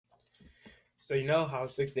So you know how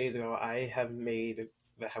 6 days ago I have made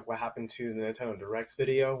what happened to the Nintendo Directs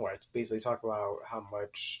video, where I basically talk about how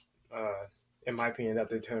much, in my opinion, that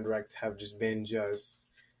the Nintendo Directs have just been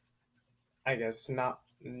I guess, not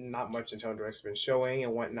much Nintendo Directs been showing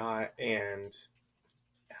and whatnot, and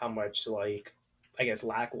how much I guess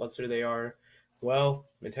lackluster they are. Well,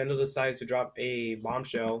 Nintendo decided to drop a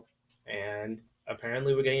bombshell, and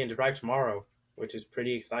apparently we're getting a Direct tomorrow, which is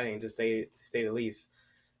pretty exciting to say the least.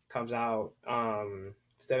 Comes out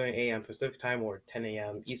 7 a.m. Pacific time or 10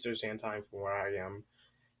 a.m. Eastern Standard Time from where I am.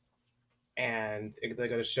 And they're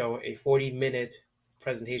going to show a 40-minute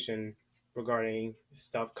presentation regarding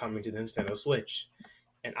stuff coming to the Nintendo Switch.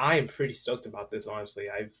 And I am pretty stoked about this, honestly.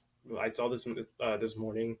 I saw this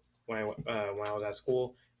morning when I was at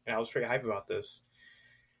school, and I was pretty hyped about this.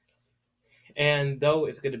 And though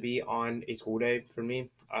it's going to be on a school day for me,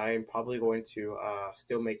 I'm probably going to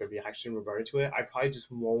still make a reaction regarding to it. I probably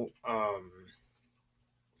just won't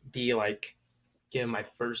be like give my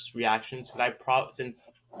first reaction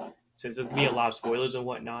since there'll be a lot of spoilers and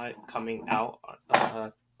whatnot coming out.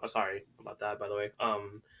 Sorry about that, by the way.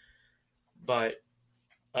 But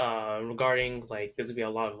regarding like there's gonna be a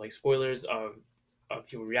lot of like spoilers of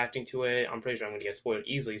people reacting to it. I'm pretty sure I'm gonna get spoiled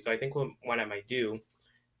easily. So I think what I might do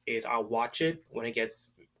is I'll watch it when it gets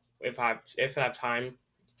if I have time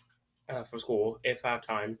for school. If I have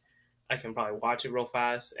time, I can probably watch it real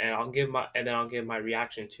fast, and I'll give my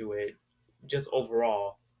reaction to it, just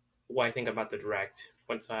overall, what I think about the direct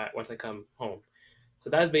once I come home. So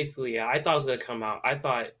that's basically it. I thought it was gonna come out. I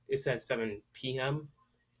thought it said 7 p.m.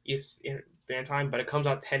 Eastern time, but it comes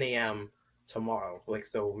out 10 a.m. tomorrow. Like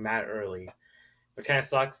so, mad early, which kind of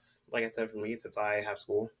sucks. Like I said, for me since I have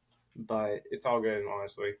school, but it's all good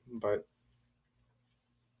honestly. But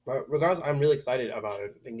regardless, I'm really excited about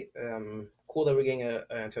it. I think, cool that we're getting a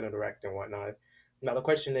Nintendo Direct and whatnot. Now the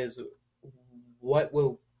question is, what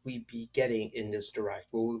will we be getting in this Direct?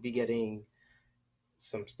 Will we be getting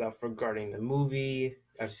some stuff regarding the movie,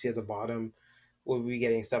 as you see at the bottom? Will we be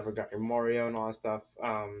getting stuff regarding Mario and all that stuff?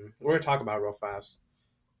 We're gonna talk about it real fast,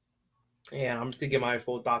 and I'm just gonna get my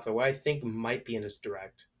full thoughts on what I think might be in this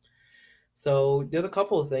Direct. So there's a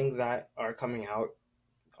couple of things that are coming out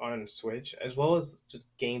on Switch, as well as just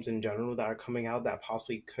games in general that are coming out that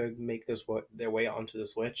possibly could make their way onto the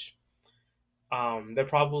Switch. They're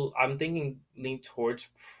probably I'm thinking lean towards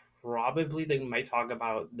probably they might talk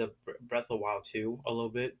about the Breath of the Wild 2 a little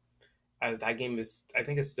bit, as that game is I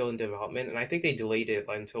think it's still in development, and I think they delayed it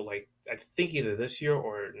until like I think either this year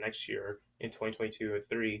or next year in 2022 or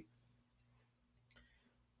three.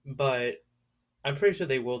 But I'm pretty sure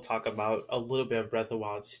they will talk about a little bit of Breath of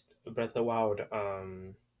the Wild,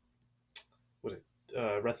 what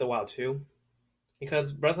Breath of the Wild 2,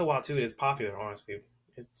 because Breath of the Wild 2 is popular. Honestly,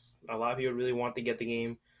 it's a lot of people really want to get the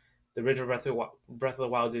game. The original Breath of the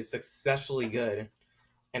Wild is successfully good,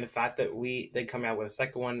 and the fact that they come out with a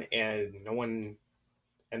second one and no one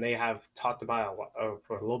and they have talked about it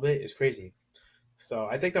for a little bit is crazy. So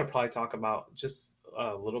I think they'll probably talk about just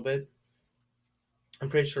a little bit. I'm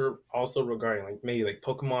pretty sure also regarding like maybe like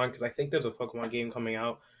Pokemon, because I think there's a Pokemon game coming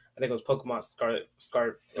out. I think it was Pokemon Scarlet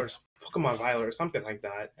or Pokemon Violet or something like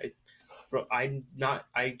that. I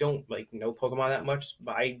don't like know Pokemon that much,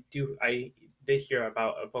 but I did hear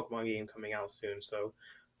about a Pokemon game coming out soon, so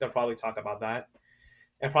they'll probably talk about that.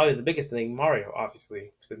 And probably the biggest thing, Mario,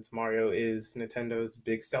 obviously, since Mario is Nintendo's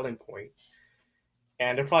big selling point.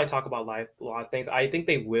 And they'll probably talk about a lot of things. I think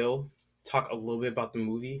they will talk a little bit about the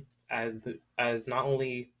movie, as not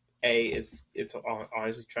only a it's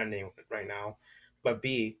honestly trending right now, but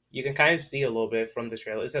B, you can kind of see a little bit from the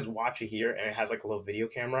trailer. It says "Watch it here," and it has like a little video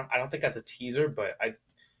camera. I don't think that's a teaser, but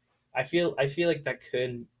I feel like that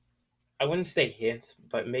could, I wouldn't say hints,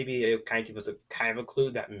 but maybe it kind of give us a kind of a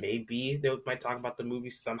clue that maybe they might talk about the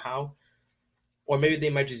movie somehow, or maybe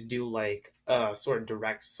they might just do like a sort of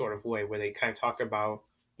direct sort of way where they kind of talk about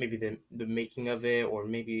maybe the making of it, or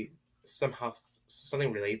maybe somehow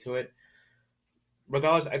something related to it.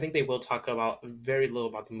 Regardless, I think they will talk about very little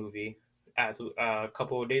about the movie. As a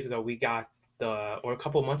couple of days ago, we got or a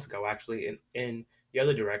couple of months ago actually, in the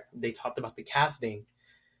other direct, they talked about the casting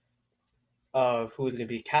of who's going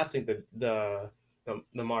to be casting the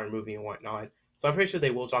modern movie and whatnot. So I'm pretty sure they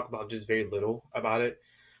will talk about just very little about it.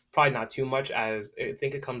 Probably not too much, as I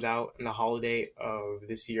think it comes out in the holiday of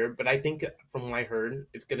this year. But I think from what I heard,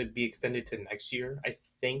 it's going to be extended to next year, I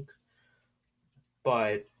think.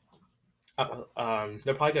 But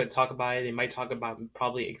they're probably going to talk about it. They might talk about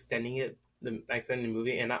probably extending the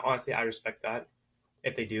movie. And honestly, I respect that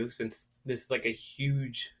if they do, since this is like a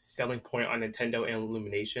huge selling point on Nintendo and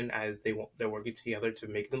Illumination, as they're working together to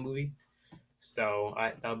make the movie. So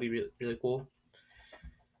that would be really cool.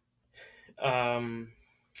 Um,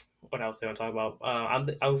 what else do I want to talk about?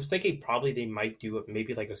 I was thinking probably they might do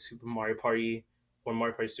maybe like a Super Mario Party or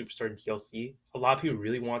Mario Party Superstar DLC. A lot of people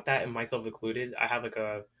really want that, and myself included. I have like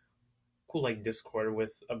a cool like Discord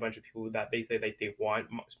with a bunch of people that they say like they want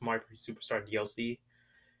Mario Party Superstar DLC.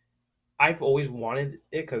 I've always wanted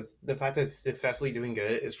it because the fact that it's successfully doing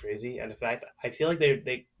good is crazy, and the fact I feel like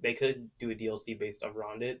they could do a DLC based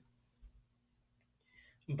around it.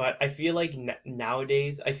 But I feel like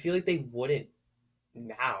nowadays, I feel like they wouldn't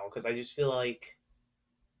now because I just feel like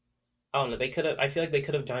I don't know. They could have. I feel like they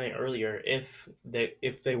could have done it earlier if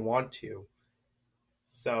they want to.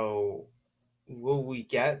 So will we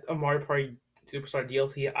get a Mario Party Superstar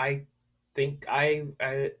DLC? I think I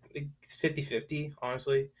it's 50-50,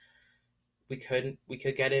 honestly. We could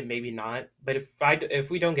get it, maybe not. But if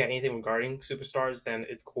we don't get anything regarding superstars, then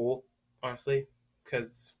it's cool, honestly,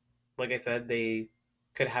 because like I said, they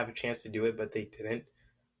could have a chance to do it, but they didn't.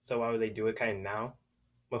 So why would they do it kind of now?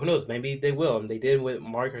 Well, who knows? Maybe they will. And they did with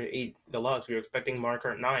Mario Kart 8 Deluxe. We were expecting Mario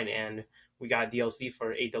Kart 9, and we got DLC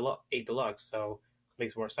for 8 Deluxe, so it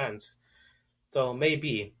makes more sense. So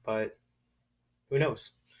maybe, but who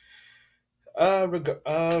knows?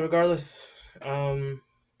 Regardless,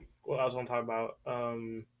 what else I want to talk about?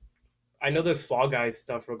 I know there's Fall Guys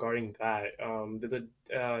stuff regarding that. There's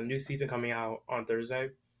a new season coming out on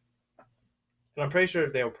Thursday, and I'm pretty sure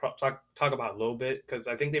they'll talk about it a little bit because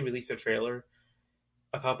I think they released a trailer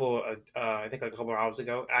I think like a couple of hours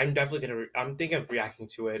ago. I'm definitely I'm thinking of reacting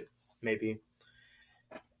to it maybe,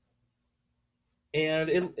 and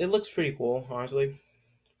it looks pretty cool honestly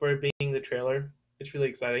for it being the trailer. It's really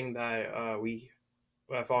exciting that we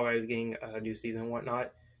Fall Guys getting a new season and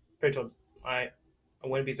whatnot. Pretty sure I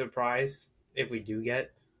wouldn't be surprised if we do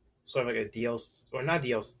get sort of like a DLC or not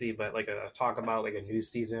DLC, but like a talk about like a new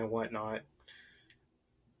season and whatnot.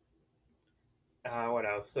 What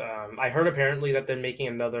else? I heard apparently that they're making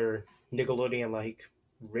another Nickelodeon like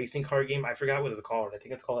racing car game. I forgot what it's called. I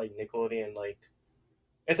think it's called like Nickelodeon like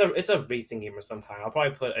it's a racing game or some kind. I'll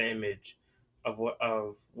probably put an image of what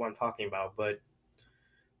I'm talking about, but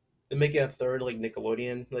they're making a third like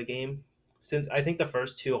Nickelodeon like game. Since I think the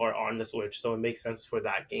first two are on the Switch, so it makes sense for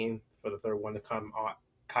that game for the third one to come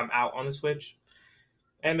out on the Switch.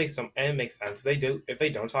 And it makes sense. If they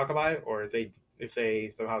don't talk about it or if they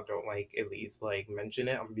somehow don't like at least like mention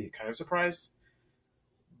it, I'm gonna be kind of surprised.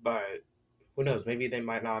 But who knows? Maybe they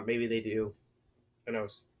might not. Maybe they do. Who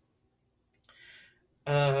knows?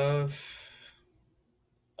 Uh,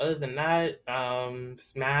 Other than that,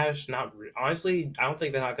 Smash. Honestly, I don't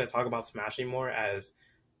think they're not gonna talk about Smash anymore. As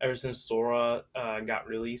ever since Sora got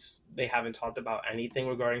released, they haven't talked about anything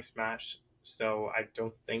regarding Smash. So I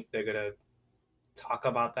don't think they're gonna talk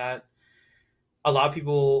about that. A lot of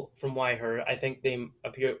people, from what I heard, I think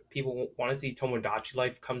people want to see Tomodachi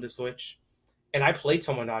Life come to Switch, and I played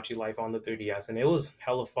Tomodachi Life on the 3DS, and it was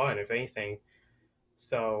hella fun, if anything.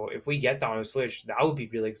 So if we get that on Switch, that would be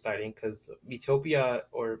really exciting because Metopia,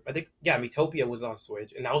 or I think yeah, Metopia was on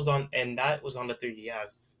Switch, and that was on the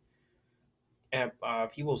 3DS, and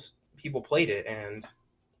people played it, and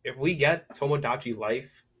if we get Tomodachi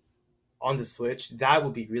Life on the Switch, that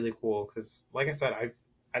would be really cool because, like I said,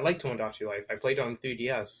 I like Tomodachi Life. I played it on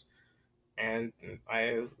 3DS, and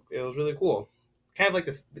it was really cool. Kind of like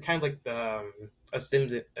the a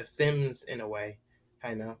Sims in a way,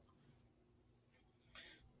 kind of.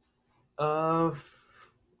 Uh,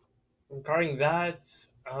 Regarding that,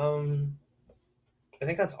 um, I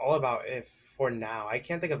think that's all about it for now. I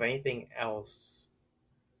can't think of anything else.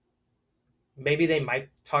 Maybe they might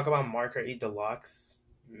talk about Marker E Deluxe.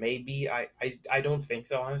 Maybe I don't think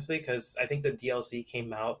so honestly because I think the DLC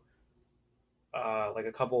came out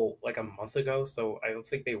like a month ago, so I don't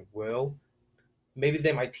think they will. Maybe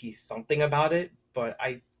they might tease something about it, but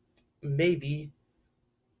I maybe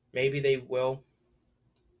maybe they will.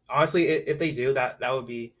 Honestly, if they do, that would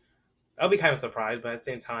be kind of surprised, but at the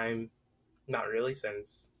same time, not really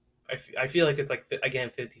since I feel like it's like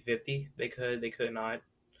again 50-50. They could not.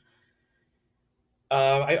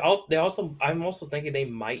 I'm also thinking they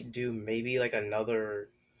might do maybe like another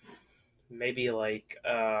maybe like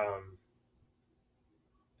I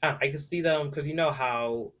can see them because you know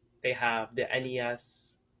how they have the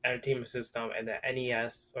NES entertainment system and the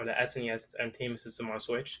NES or the SNES entertainment system on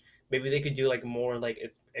Switch. Maybe they could do like more like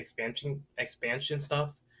expansion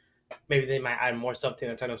stuff. Maybe they might add more stuff to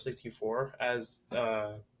Nintendo 64 as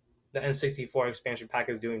the N64 expansion pack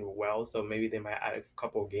is doing well. So maybe they might add a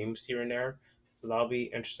couple of games here and there. So that'll be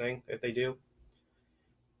interesting if they do.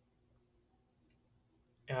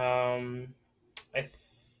 Um, I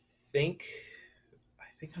think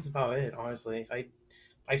think that's about it. Honestly,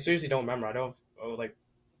 I seriously don't remember. I don't like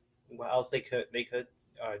what else they could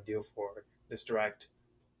do for this direct.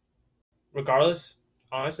 Regardless,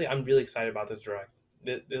 honestly, I'm really excited about this direct.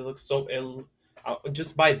 It looks so.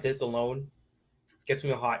 Just by this alone gets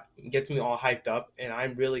me all hyped up, and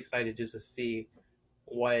I'm really excited just to see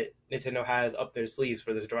what Nintendo has up their sleeves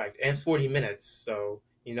for this direct. And it's 40 minutes, so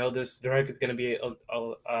this direct is going to be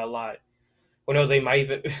a lot. Who knows? They might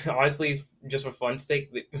even honestly, just for fun's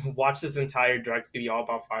sake, watch this entire direct. It's gonna be all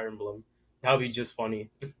about Fire Emblem. That would be just funny.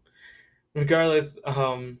 Regardless,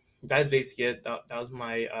 that's basically it. That was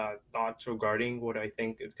my thoughts regarding what I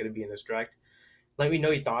think is going to be in this direct. Let me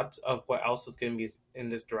know your thoughts of what else is going to be in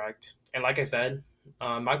this direct. And like I said,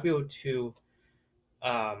 I might be able to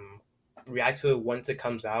um, react to it once it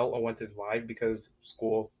comes out or once it's live because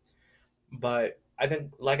school. But I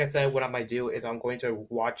think, like I said, what I might do is I'm going to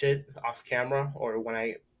watch it off camera, or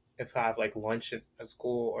if I have like lunch at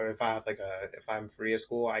school, or if I'm free at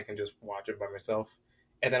school, I can just watch it by myself,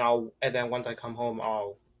 and then once I come home,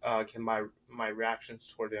 I'll give my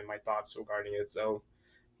reactions toward it, my thoughts regarding it. So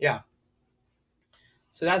yeah,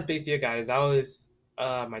 so that's basically it, guys. That was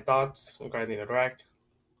my thoughts regarding the direct.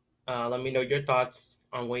 Let me know your thoughts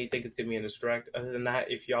on what you think it's gonna be in this direct. Other than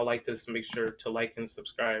that, if y'all like this, make sure to like and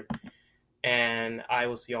subscribe. And I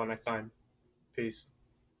will see y'all next time. Peace.